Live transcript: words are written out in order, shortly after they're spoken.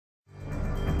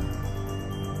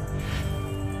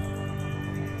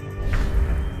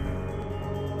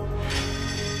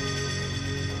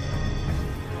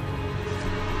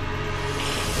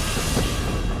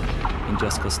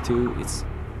Just Cause 2, it's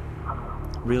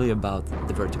really about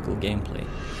the vertical gameplay.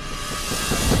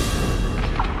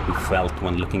 We felt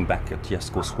when looking back at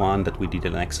Just Cause 1 that we did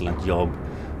an excellent job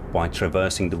by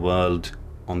traversing the world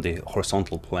on the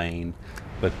horizontal plane,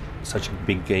 but such a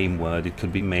big game world, it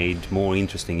could be made more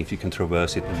interesting if you can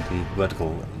traverse it on the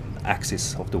vertical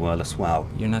axis of the world as well.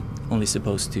 You're not only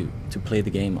supposed to play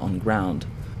the game on ground,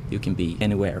 you can be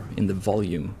anywhere in the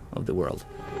volume of the world.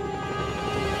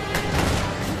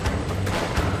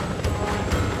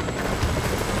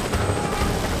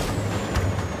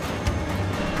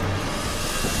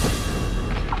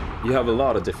 You have a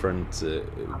lot of different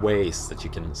ways that you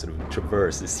can sort of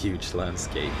traverse this huge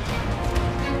landscape.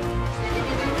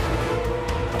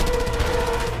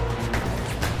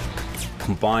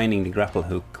 Combining the grapple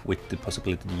hook with the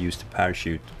possibility to use the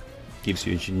parachute gives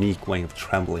you a unique way of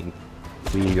traveling.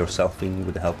 Reel yourself in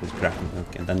with the help of the grappling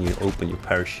hook, and then you open your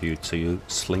parachute so you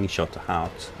slingshot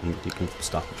out and you can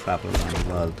start to travel around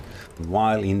the world.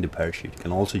 While in the parachute, you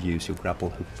can also use your grapple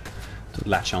hook to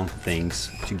latch onto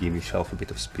things to give yourself a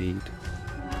bit of speed.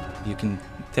 You can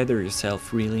tether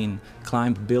yourself really and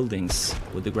climb buildings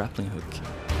with the grappling hook.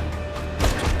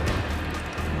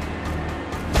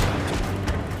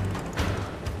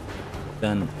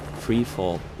 Then free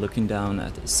fall, looking down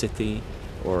at a city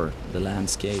or the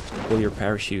landscape, pull your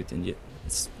parachute, and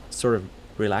it's sort of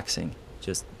relaxing,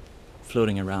 just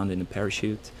floating around in a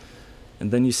parachute.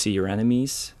 And then you see your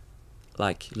enemies,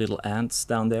 like little ants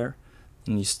down there,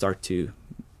 and you start to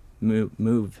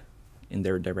move in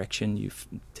their direction. You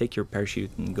take your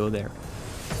parachute and go there,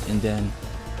 and then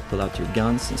pull out your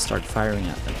guns and start firing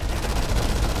at them.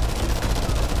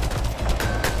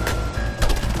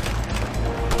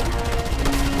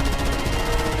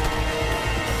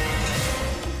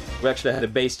 We actually had a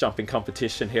base jumping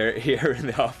competition here in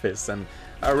the office, and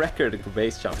our record for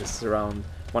base jump is around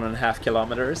 1.5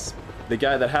 kilometers. The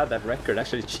guy that had that record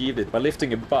actually achieved it by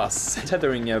lifting a bus,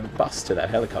 tethering a bus to that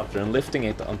helicopter and lifting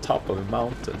it on top of a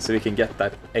mountain so we can get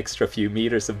that extra few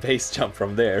meters of base jump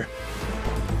from there.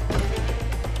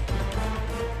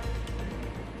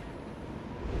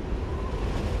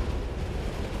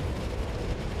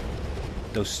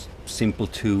 Those simple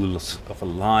tools of a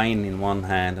line in one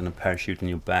hand and a parachute in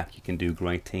your back, you can do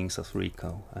great things as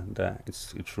Rico, and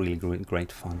it's really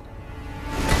great fun.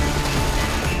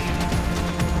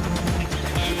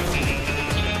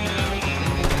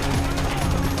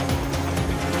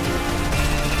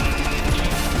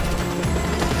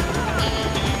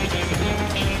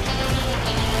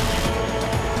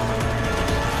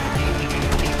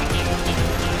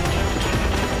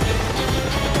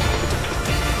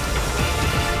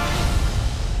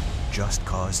 Just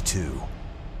Cause 2,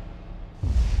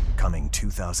 coming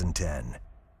 2010.